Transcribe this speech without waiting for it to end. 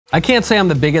I can't say I'm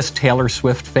the biggest Taylor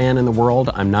Swift fan in the world.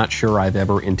 I'm not sure I've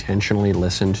ever intentionally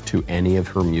listened to any of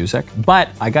her music. But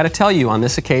I gotta tell you, on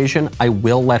this occasion, I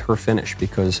will let her finish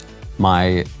because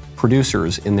my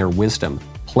producers, in their wisdom,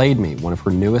 played me one of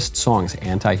her newest songs,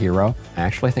 Anti-Hero. I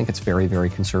actually think it's very, very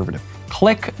conservative.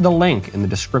 Click the link in the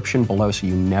description below so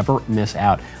you never miss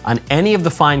out on any of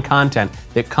the fine content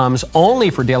that comes only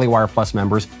for Daily Wire Plus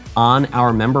members on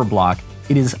our member block.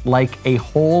 It is like a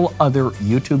whole other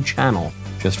YouTube channel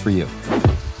just for you.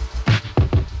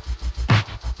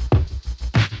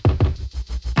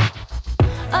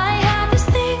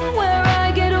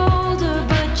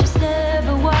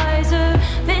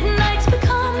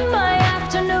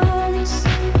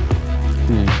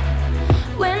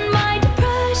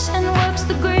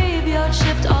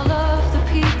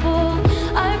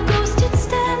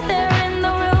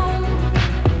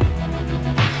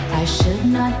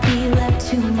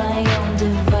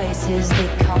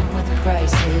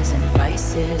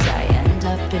 I end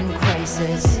up in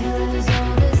crisis.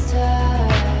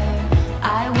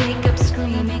 I wake up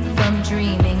screaming from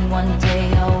dreaming. One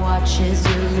day I'll watch as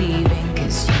you're leaving,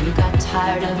 'cause you got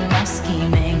tired of my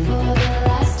scheming. For the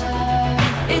last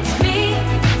time, it's me.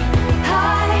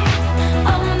 Hi,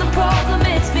 I'm the problem,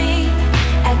 it's me.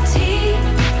 At tea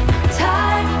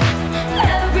time,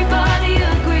 everybody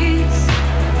agrees.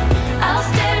 I'll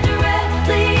stare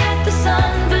directly at the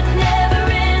sun, but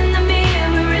never in the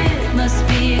mirror. It must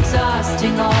be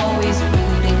exhausting, always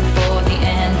rooting for the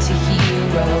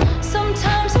anti-hero.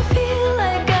 Sometimes I feel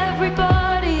like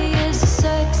everybody is a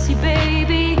sexy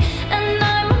baby, and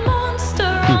I'm a monster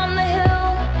on the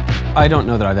hill. I don't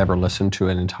know that I've ever listened to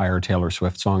an entire Taylor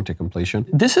Swift song to completion.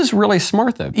 This is really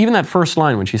smart though. Even that first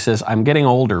line when she says, "I'm getting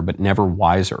older but never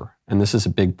wiser, and this is a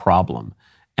big problem.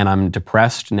 And I'm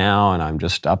depressed now, and I'm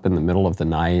just up in the middle of the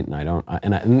night,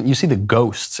 and and you see the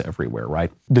ghosts everywhere,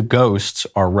 right? The ghosts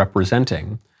are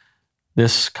representing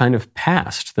this kind of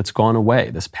past that's gone away,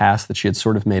 this past that she had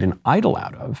sort of made an idol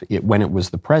out of when it was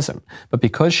the present. But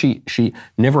because she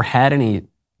never had any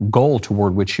goal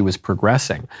toward which she was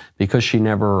progressing, because she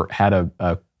never had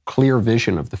a clear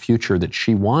vision of the future that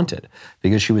she wanted,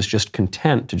 because she was just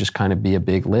content to just kind of be a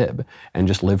big lib and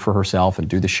just live for herself and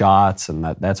do the shots, and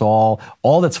that's all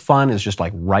that's fun is just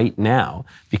like right now.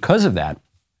 Because of that,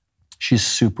 she's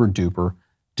super duper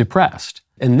depressed.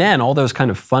 And then all those kind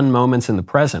of fun moments in the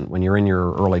present, when you're in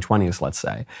your early 20s, let's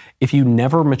say, if you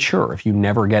never mature, if you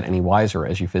never get any wiser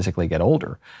as you physically get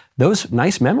older, those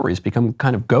nice memories become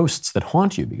kind of ghosts that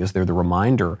haunt you because they're the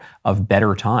reminder of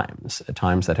better times,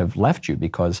 times that have left you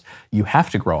because you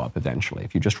have to grow up eventually.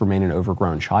 If you just remain an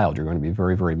overgrown child, you're going to be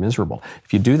very, very miserable.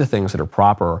 If you do the things that are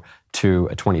proper to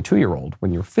a 22-year-old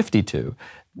when you're 52,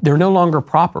 they're no longer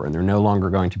proper and they're no longer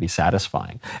going to be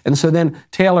satisfying. And so then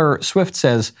Taylor Swift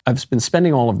says, I've been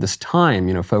spending all of this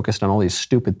time, focused on all these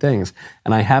stupid things,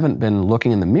 and I haven't been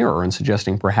looking in the mirror and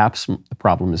suggesting perhaps the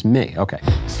problem is me. Okay.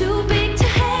 Too big to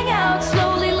hang out,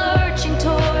 slowly lurching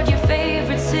toward your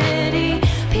favorite city.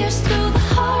 Pierced through the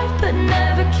heart, but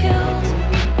never killed.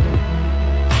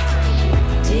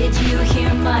 Did you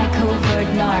hear my covert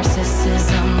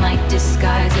narcissism, like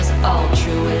disguises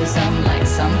altruism, like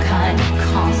some kind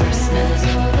of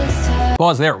consciousness?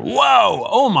 Pause there. Whoa!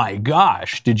 Oh my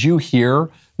gosh! Did you hear?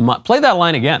 Play that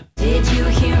line again. Did you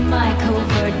hear my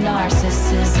covert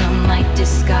narcissism, like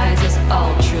disguises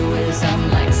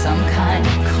altruism, like some kind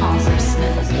of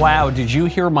consciousness? Wow! Did you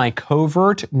hear my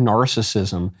covert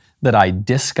narcissism that I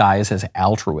disguise as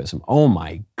altruism? Oh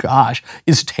my gosh.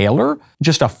 Is Taylor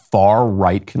just a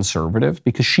far-right conservative?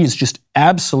 Because she's just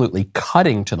absolutely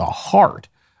cutting to the heart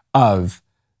of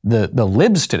the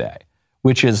libs today,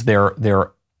 which is their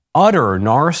utter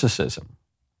narcissism.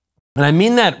 And I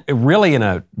mean that really in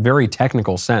a very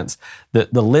technical sense.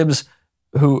 The libs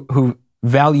who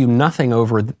value nothing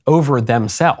over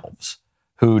themselves,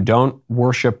 who don't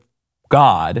worship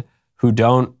God, who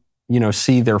don't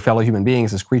see their fellow human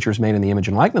beings as creatures made in the image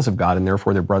and likeness of God, and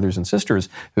therefore their brothers and sisters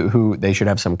who they should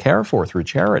have some care for through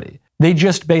charity. They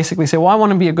just basically say, well, I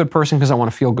want to be a good person because I want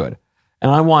to feel good.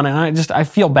 And I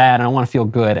feel bad and I want to feel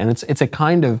good. And it's a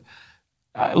kind of,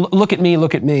 look at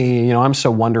me, I'm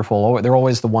so wonderful. They're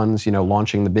always the ones,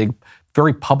 launching the big,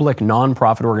 very public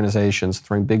nonprofit organizations,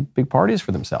 throwing big parties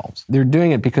for themselves. They're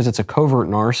doing it because it's a covert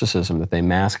narcissism that they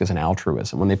mask as an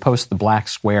altruism. When they post the black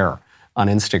square on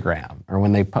Instagram, or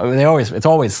when it's always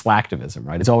slacktivism,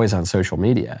 right? It's always on social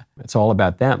media. It's all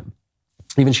about them.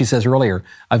 Even she says earlier,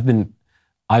 I've been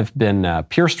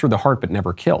pierced through the heart but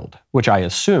never killed, which I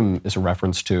assume is a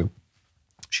reference to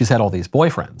she's had all these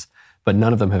boyfriends, but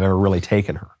none of them have ever really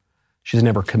taken her. She's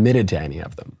never committed to any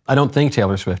of them. I don't think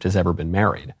Taylor Swift has ever been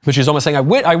married. But she's almost saying,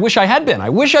 I wish I had been. I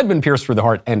wish I'd been pierced through the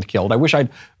heart and killed. I wish I'd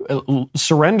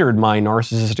surrendered my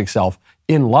narcissistic self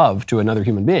in love to another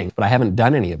human being. But I haven't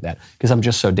done any of that because I'm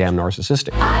just so damn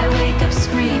narcissistic. I wake up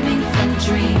screaming from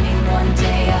dreaming. One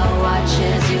day I'll watch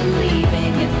as you're leaving,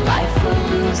 and life will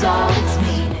lose all its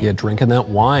meaning. Yeah, drinking that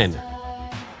wine.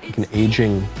 Like an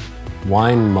aging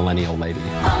wine millennial lady.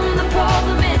 I'm the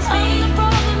problem, it's me.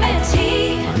 It's he.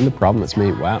 I'm the problem, it's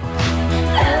me. Wow.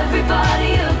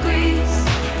 Everybody agrees.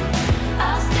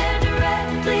 I'll stare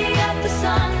directly at the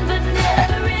sun, but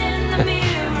never in the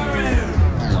mirror.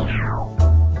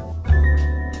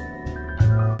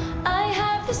 I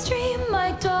have this dream,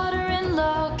 my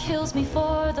daughter-in-law kills me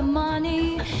for the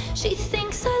money. She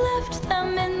thinks I left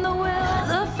them in the will.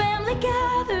 The family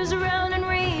gathers around and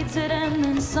reads it, and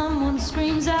then someone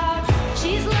screams out,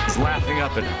 He's laughing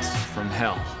up at us from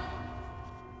hell.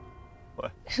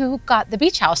 What? Who got the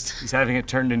beach house? He's having it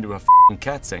turned into a f***ing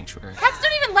cat sanctuary. Cats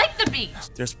don't even like the beach.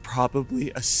 There's probably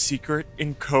a secret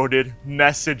encoded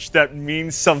message that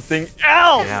means something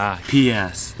else! Yeah,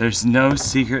 P.S. There's no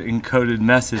secret encoded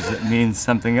message that means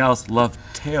something else. Love,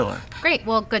 Taylor. Great,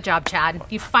 well, good job, Chad.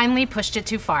 You finally pushed it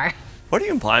too far. What are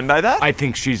you implying by that? I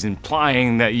think she's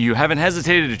implying that you haven't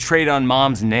hesitated to trade on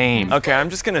Mom's name. Okay, I'm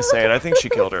just gonna say it. I think she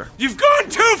killed her. You've gone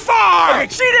too far!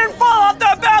 She didn't fall off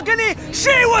the balcony!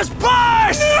 She was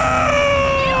pushed!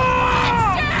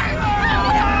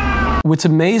 What's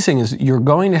amazing is you're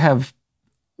going to have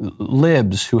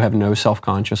libs who have no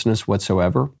self-consciousness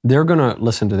whatsoever. They're going to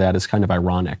listen to that as kind of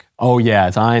ironic. Oh yeah,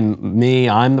 I'm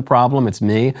the problem, it's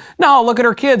me. No, look at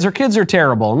her kids are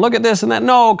terrible. And look at this and that.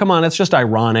 No, come on, it's just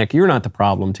ironic. You're not the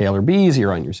problem, Taylor. Be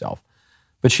easier on yourself.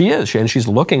 But she is, and she's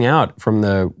looking out from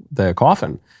the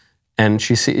coffin. And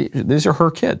these are her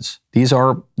kids. These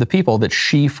are the people that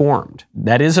she formed.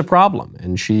 That is a problem,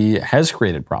 and she has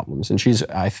created problems. And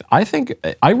I think,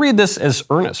 I read this as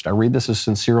earnest. I read this as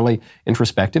sincerely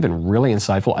introspective and really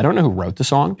insightful. I don't know who wrote the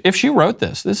song. If she wrote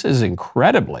this is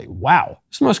incredibly, wow.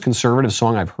 It's the most conservative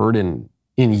song I've heard in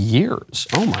years.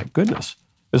 Oh my goodness.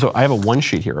 I have a one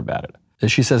sheet here about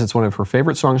it. She says it's one of her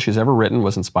favorite songs she's ever written,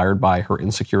 was inspired by her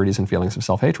insecurities and feelings of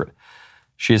self-hatred.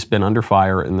 She's been under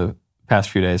fire in the past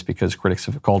few days because critics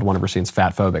have called one of her scenes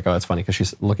fat-phobic. Oh, that's funny because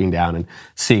she's looking down and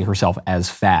seeing herself as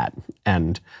fat.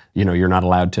 And, you're not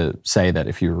allowed to say that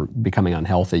if you're becoming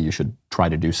unhealthy, you should try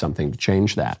to do something to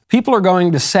change that. People are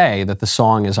going to say that the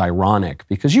song is ironic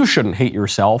because you shouldn't hate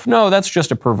yourself. No, that's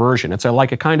just a perversion. It's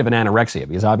like a kind of an anorexia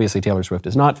because obviously Taylor Swift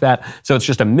is not fat, so it's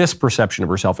just a misperception of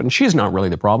herself, and she's not really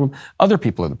the problem. Other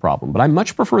people are the problem. But I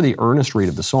much prefer the earnest read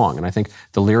of the song, and I think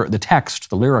the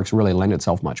lyrics really lend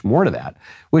itself much more to that,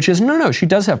 which is, no, she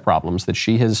does have problems that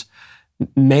she has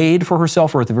made for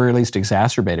herself, or at the very least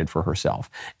exacerbated for herself.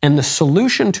 And the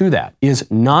solution to that is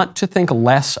not to think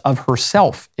less of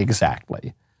herself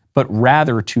exactly, but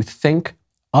rather to think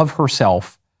of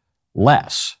herself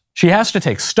less. She has to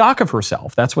take stock of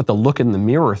herself. That's what the look in the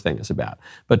mirror thing is about.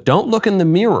 But don't look in the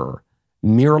mirror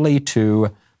merely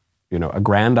to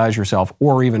aggrandize yourself,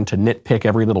 or even to nitpick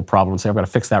every little problem and say, I've got to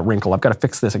fix that wrinkle, I've got to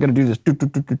fix this, I've got to do this,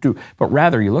 do. But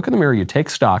rather, you look in the mirror, you take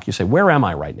stock, you say, where am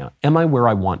I right now? Am I where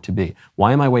I want to be?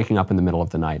 Why am I waking up in the middle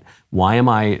of the night? Why am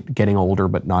I getting older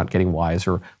but not getting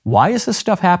wiser? Why is this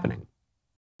stuff happening?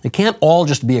 It can't all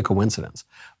just be a coincidence.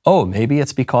 Oh, maybe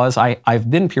it's because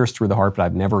I've been pierced through the heart, but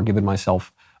I've never given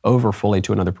myself over fully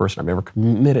to another person. I've never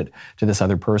committed to this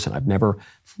other person. I've never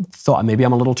thought, maybe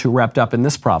I'm a little too wrapped up in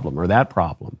this problem or that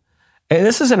problem.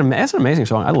 It's an amazing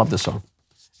song. I love this song.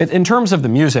 In terms of the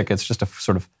music, it's just a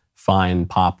sort of fine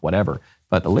pop, whatever.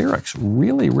 But the lyrics,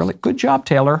 really, really good job,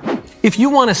 Taylor. If you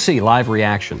want to see live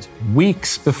reactions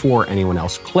weeks before anyone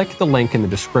else, click the link in the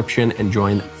description and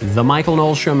join the Michael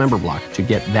Knowles Show member block to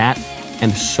get that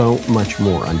and so much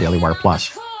more on Daily Wire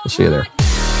Plus. We'll see you there.